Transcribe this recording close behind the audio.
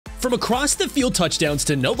From across the field touchdowns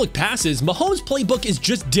to no-look passes, Mahomes' playbook is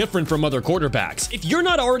just different from other quarterbacks. If you're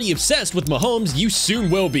not already obsessed with Mahomes, you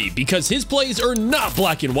soon will be, because his plays are not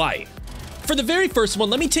black and white. For the very first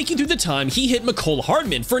one, let me take you through the time he hit Mecole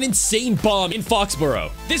Hardman for an insane bomb in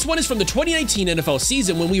Foxborough. This one is from the 2019 NFL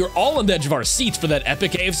season when we were all on the edge of our seats for that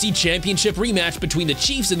epic AFC Championship rematch between the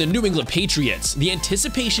Chiefs and the New England Patriots. The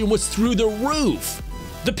anticipation was through the roof.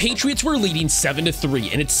 The Patriots were leading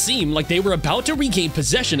 7-3, and it seemed like they were about to regain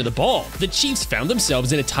possession of the ball. The Chiefs found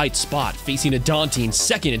themselves in a tight spot, facing a daunting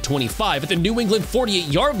 2nd and 25 at the New England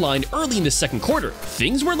 48-yard line early in the second quarter.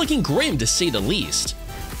 Things were looking grim, to say the least.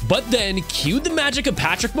 But then, cue the magic of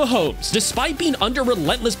Patrick Mahomes. Despite being under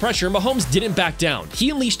relentless pressure, Mahomes didn't back down.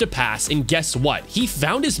 He unleashed a pass, and guess what? He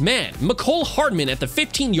found his man, Mecole Hardman, at the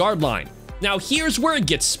 15-yard line. Now here's where it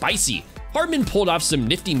gets spicy. Hardman pulled off some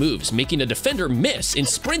nifty moves, making a defender miss and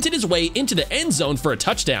sprinted his way into the end zone for a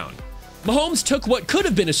touchdown. Mahomes took what could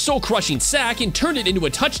have been a soul-crushing sack and turned it into a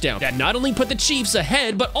touchdown that not only put the Chiefs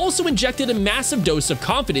ahead, but also injected a massive dose of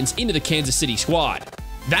confidence into the Kansas City squad.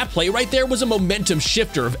 That play right there was a momentum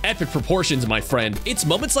shifter of epic proportions, my friend. It's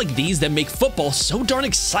moments like these that make football so darn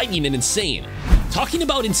exciting and insane. Talking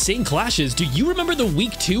about insane clashes, do you remember the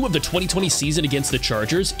Week 2 of the 2020 season against the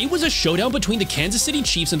Chargers? It was a showdown between the Kansas City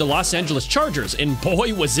Chiefs and the Los Angeles Chargers, and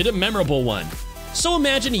boy was it a memorable one. So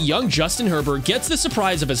imagine a young Justin Herbert gets the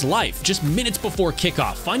surprise of his life just minutes before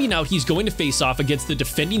kickoff, finding out he's going to face off against the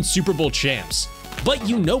defending Super Bowl champs. But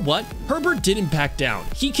you know what? Herbert didn't back down.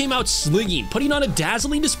 He came out slinging, putting on a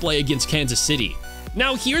dazzling display against Kansas City.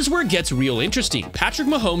 Now here's where it gets real interesting. Patrick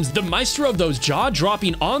Mahomes, the maestro of those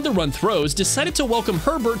jaw-dropping on-the-run throws, decided to welcome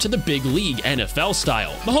Herbert to the big league, NFL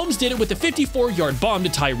style. Mahomes did it with a 54-yard bomb to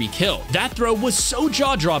Tyreek Hill. That throw was so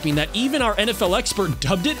jaw-dropping that even our NFL expert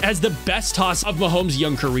dubbed it as the best toss of Mahomes'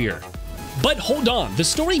 young career. But hold on, the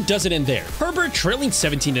story doesn't end there. Herbert, trailing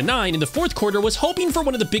 17-9 in the fourth quarter, was hoping for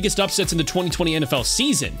one of the biggest upsets in the 2020 NFL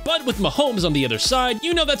season. But with Mahomes on the other side,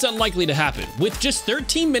 you know that's unlikely to happen. With just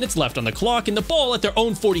 13 minutes left on the clock and the ball at their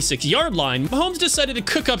own 46-yard line, Mahomes decided to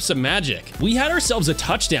cook up some magic. We had ourselves a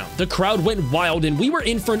touchdown, the crowd went wild, and we were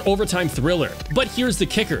in for an overtime thriller. But here's the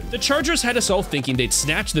kicker. The Chargers had us all thinking they'd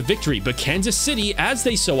snatch the victory, but Kansas City, as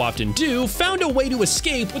they so often do, found a way to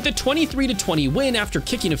escape with the 23-20 win after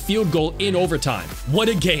kicking a field goal in overtime. What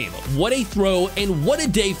a game, what a throw, and what a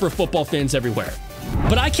day for football fans everywhere.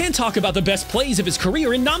 But I can't talk about the best plays of his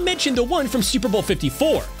career and not mention the one from Super Bowl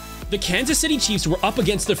 54. The Kansas City Chiefs were up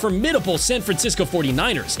against the formidable San Francisco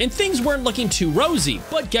 49ers, and things weren't looking too rosy,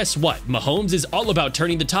 but guess what? Mahomes is all about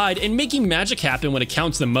turning the tide and making magic happen when it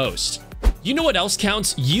counts the most. You know what else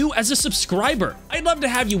counts? You as a subscriber. I'd love to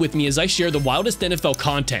have you with me as I share the wildest NFL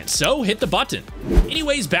content, so hit the button.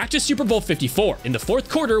 Anyways, back to Super Bowl 54. In the fourth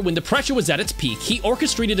quarter, when the pressure was at its peak, he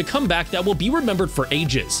orchestrated a comeback that will be remembered for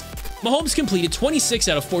ages. Mahomes completed 26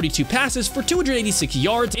 out of 42 passes for 286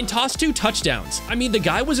 yards and tossed 2 touchdowns. I mean, the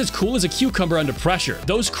guy was as cool as a cucumber under pressure.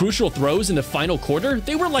 Those crucial throws in the final quarter,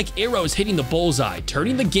 they were like arrows hitting the bullseye,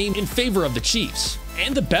 turning the game in favor of the Chiefs.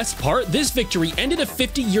 And the best part, this victory ended a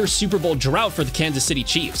 50-year Super Bowl drought for the Kansas City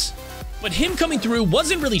Chiefs. But him coming through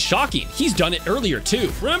wasn't really shocking. He's done it earlier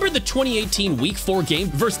too. Remember the 2018 Week 4 game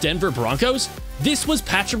versus Denver Broncos? This was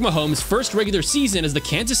Patrick Mahomes' first regular season as the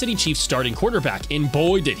Kansas City Chiefs starting quarterback, and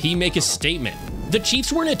boy did he make a statement. The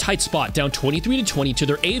Chiefs were in a tight spot, down 23-20 to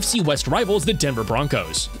their AFC West rivals, the Denver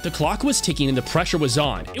Broncos. The clock was ticking and the pressure was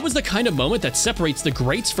on. It was the kind of moment that separates the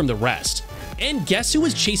greats from the rest. And guess who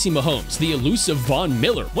was chasing Mahomes? The elusive Von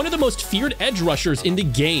Miller, one of the most feared edge rushers in the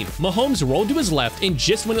game. Mahomes rolled to his left, and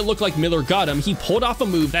just when it looked like Miller got him, he pulled off a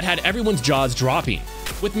move that had everyone's jaws dropping.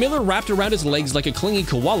 With Miller wrapped around his legs like a clinging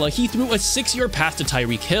koala, he threw a 6-yard pass to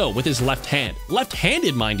Tyreek Hill with his left hand.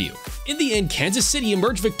 Left-handed, mind you. In the end, Kansas City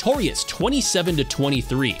emerged victorious,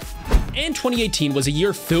 27-23. And 2018 was a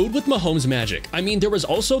year filled with Mahomes magic. I mean, there was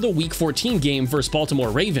also the Week 14 game versus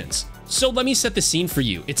Baltimore Ravens. So let me set the scene for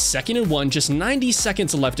you. It's 2nd and 1, just 90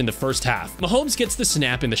 seconds left in the first half. Mahomes gets the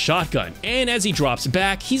snap in the shotgun, and as he drops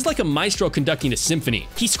back, he's like a maestro conducting a symphony.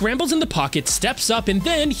 He scrambles in the pocket, steps up, and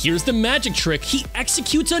then, here's the magic trick, he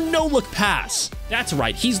executes a no-look pass. That's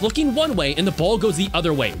right, he's looking one way and the ball goes the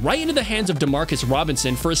other way, right into the hands of Demarcus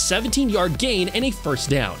Robinson for a 17-yard gain and a first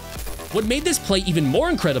down. What made this play even more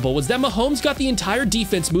incredible was that Mahomes got the entire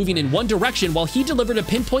defense moving in one direction while he delivered a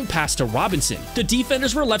pinpoint pass to Robinson. The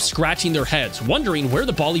defenders were left scratching their heads, wondering where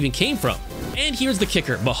the ball even came from. And here's the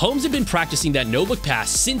kicker, Mahomes had been practicing that no-look pass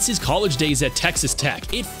since his college days at Texas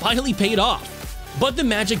Tech. It finally paid off. But the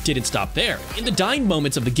magic didn't stop there. In the dying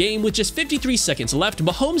moments of the game, with just 53 seconds left,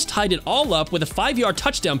 Mahomes tied it all up with a 5-yard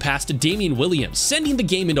touchdown pass to Damian Williams, sending the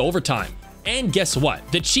game into overtime. And guess what?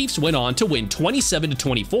 The Chiefs went on to win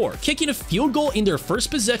 27-24, kicking a field goal in their first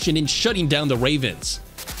possession and shutting down the Ravens.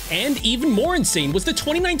 And even more insane was the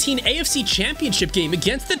 2019 AFC Championship game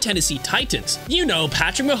against the Tennessee Titans. You know,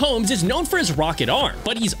 Patrick Mahomes is known for his rocket arm,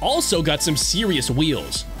 but he's also got some serious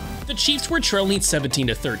wheels. The Chiefs were trailing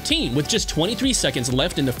 17-13 with just 23 seconds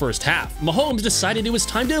left in the first half. Mahomes decided it was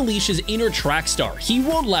time to unleash his inner track star. He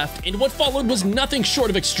rolled left, and what followed was nothing short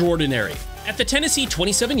of extraordinary. At the Tennessee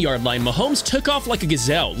 27-yard line, Mahomes took off like a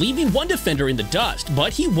gazelle, leaving one defender in the dust,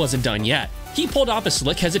 but he wasn't done yet. He pulled off a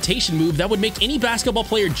slick hesitation move that would make any basketball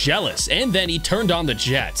player jealous, and then he turned on the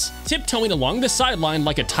jets. Tiptoeing along the sideline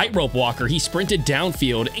like a tightrope walker, he sprinted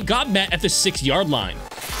downfield and got met at the 6-yard line.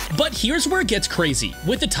 But here's where it gets crazy.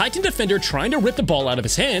 With the Titan defender trying to rip the ball out of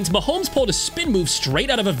his hands, Mahomes pulled a spin move straight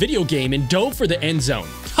out of a video game and dove for the end zone.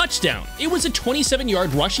 Touchdown! It was a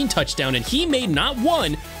 27-yard rushing touchdown, and he made not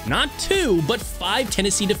one, not two, but 5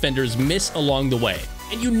 Tennessee defenders miss along the way.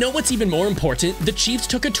 And you know what's even more important? The Chiefs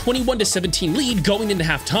took a 21-17 lead going into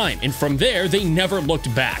halftime, and from there, they never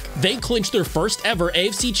looked back. They clinched their first ever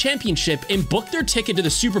AFC Championship and booked their ticket to the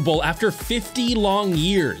Super Bowl after 50 long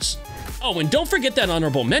years. Oh, and don't forget that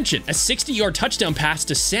honorable mention, a 60-yard touchdown pass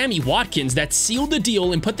to Sammy Watkins that sealed the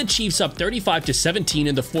deal and put the Chiefs up 35-17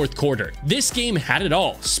 in the fourth quarter. This game had it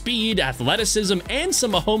all: speed, athleticism, and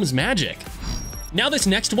some Mahomes magic. Now this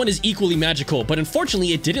next one is equally magical, but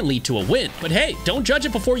unfortunately it didn't lead to a win. But hey, don't judge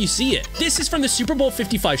it before you see it. This is from the Super Bowl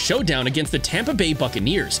 55 showdown against the Tampa Bay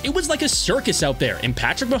Buccaneers. It was like a circus out there, and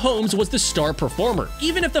Patrick Mahomes was the star performer,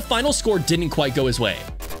 even if the final score didn't quite go his way.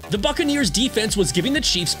 The Buccaneers defense was giving the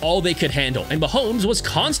Chiefs all they could handle, and Mahomes was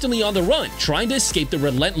constantly on the run, trying to escape the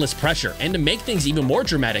relentless pressure. And to make things even more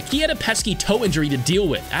dramatic, he had a pesky toe injury to deal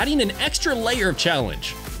with, adding an extra layer of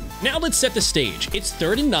challenge. Now let's set the stage. It's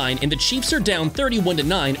 3rd and 9, and the Chiefs are down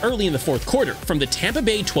 31-9 early in the fourth quarter. From the Tampa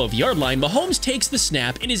Bay 12-yard line, Mahomes takes the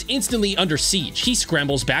snap and is instantly under siege. He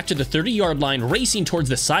scrambles back to the 30-yard line, racing towards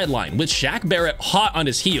the sideline, with Shaq Barrett hot on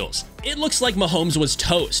his heels. It looks like Mahomes was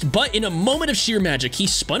toast, but in a moment of sheer magic, he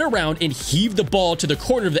spun around and heaved the ball to the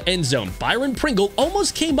corner of the end zone. Byron Pringle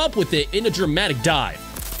almost came up with it in a dramatic dive.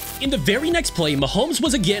 In the very next play, Mahomes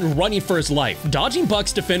was again running for his life, dodging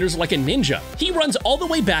Bucs defenders like a ninja. He runs all the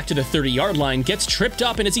way back to the 30-yard line, gets tripped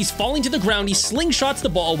up, and as he's falling to the ground, he slingshots the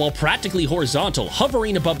ball while practically horizontal,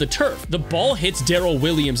 hovering above the turf. The ball hits Darrell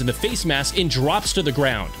Williams in the face mask and drops to the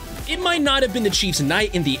ground. It might not have been the Chiefs'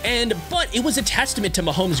 night in the end, but it was a testament to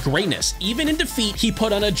Mahomes' greatness. Even in defeat, he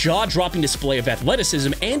put on a jaw-dropping display of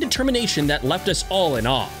athleticism and determination that left us all in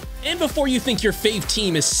awe. And before you think your fave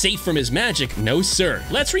team is safe from his magic, no sir.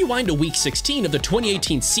 Let's rewind to Week 16 of the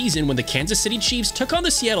 2018 season when the Kansas City Chiefs took on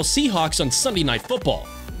the Seattle Seahawks on Sunday Night Football.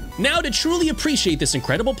 Now, to truly appreciate this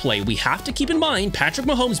incredible play, we have to keep in mind Patrick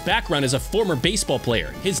Mahomes' background as a former baseball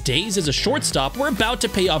player. His days as a shortstop were about to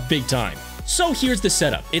pay off big time. So here's the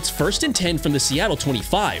setup. It's 1st and 10 from the Seattle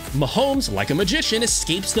 25. Mahomes, like a magician,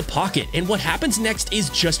 escapes the pocket, and what happens next is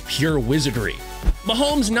just pure wizardry.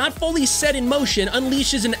 Mahomes, not fully set in motion,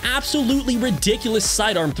 unleashes an absolutely ridiculous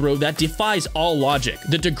sidearm throw that defies all logic.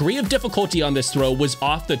 The degree of difficulty on this throw was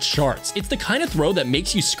off the charts. It's the kind of throw that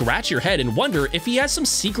makes you scratch your head and wonder if he has some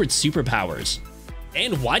secret superpowers.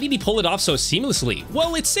 And why did he pull it off so seamlessly?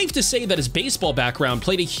 Well, it's safe to say that his baseball background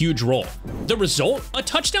played a huge role. The result? A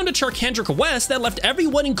touchdown to Charkandrick West that left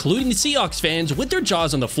everyone, including the Seahawks fans, with their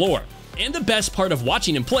jaws on the floor. And the best part of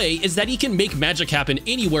watching him play is that he can make magic happen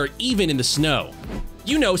anywhere, even in the snow.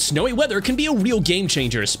 You know, snowy weather can be a real game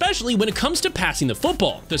changer, especially when it comes to passing the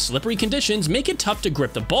football. The slippery conditions make it tough to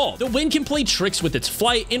grip the ball. The wind can play tricks with its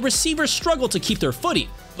flight, and receivers struggle to keep their footing.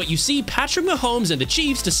 But you see, Patrick Mahomes and the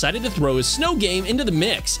Chiefs decided to throw his snow game into the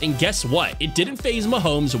mix, and guess what? It didn't faze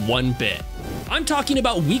Mahomes one bit. I'm talking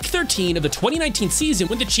about Week 13 of the 2019 season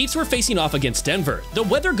when the Chiefs were facing off against Denver. The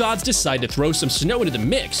weather gods decided to throw some snow into the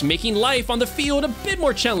mix, making life on the field a bit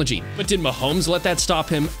more challenging. But did Mahomes let that stop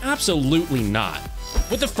him? Absolutely not.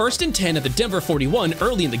 With the 1st and 10 at the Denver 41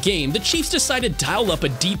 early in the game, the Chiefs decided to dial up a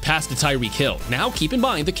deep pass to Tyreek Hill. Now, keep in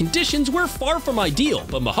mind, the conditions were far from ideal,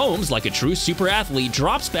 but Mahomes, like a true super athlete,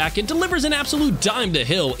 drops back and delivers an absolute dime to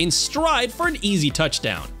Hill in stride for an easy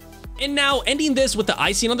touchdown. And now, ending this with the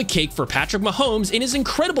icing on the cake for Patrick Mahomes in his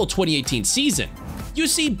incredible 2018 season. You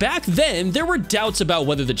see, back then, there were doubts about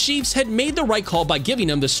whether the Chiefs had made the right call by giving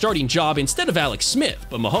him the starting job instead of Alex Smith,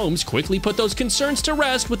 but Mahomes quickly put those concerns to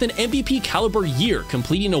rest with an MVP-caliber year,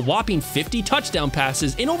 completing a whopping 50 touchdown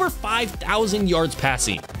passes and over 5,000 yards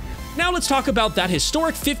passing. Now let's talk about that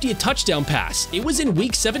historic 50th touchdown pass. It was in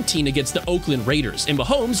Week 17 against the Oakland Raiders, and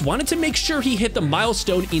Mahomes wanted to make sure he hit the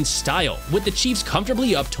milestone in style. With the Chiefs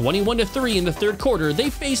comfortably up 21-3 in the third quarter, they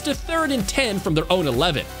faced a 3rd and 10 from their own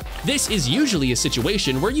 11. This is usually a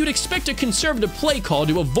situation where you'd expect a conservative play call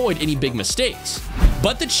to avoid any big mistakes.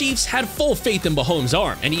 But the Chiefs had full faith in Mahomes'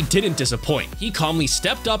 arm, and he didn't disappoint. He calmly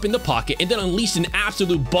stepped up in the pocket and then unleashed an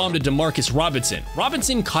absolute bomb to Demarcus Robinson.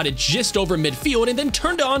 Robinson caught it just over midfield and then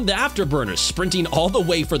turned on the afterburners, sprinting all the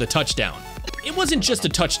way for the touchdown. It wasn't just a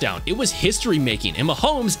touchdown, it was history-making, and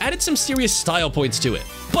Mahomes added some serious style points to it.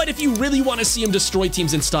 But if you really want to see him destroy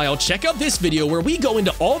teams in style, check out this video where we go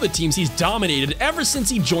into all the teams he's dominated ever since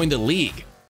he joined the league.